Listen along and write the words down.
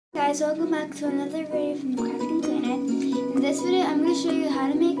Guys, welcome back to another video from the Crafting Planet. In this video, I'm going to show you how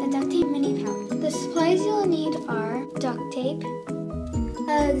to make a duct tape mini pouch. The supplies you'll need are duct tape,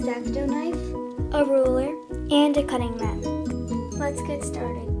 a X-Acto knife, a ruler, and a cutting mat. Let's get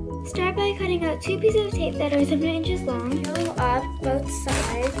started. Start by cutting out 2 pieces of tape that are 7 inches long. Go up both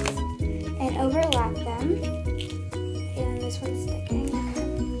sides and overlap them. And this one's sticking.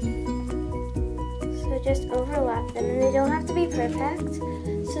 So just overlap them, and they don't have to be perfect.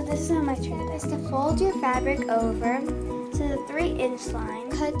 So this is how my turn is to fold your fabric over to the 3-inch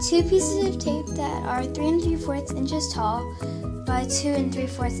line. Cut 2 pieces of tape that are 3 3/4 inches tall by 2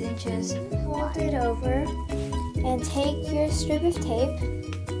 3/4 inches. Fold it over and take your strip of tape,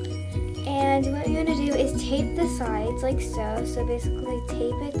 and what you're going to do is tape the sides like so. So basically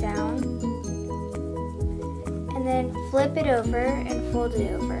tape it down and then flip it over and fold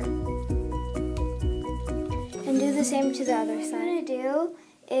it over. And do the same to the other side. What you're going to do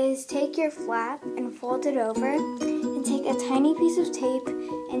is take your flap and fold it over and take a tiny piece of tape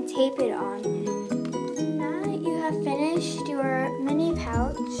and tape it on. Now you have finished your mini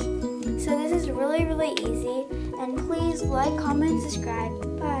pouch. So this is really easy, and please like, comment, subscribe.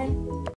 Bye.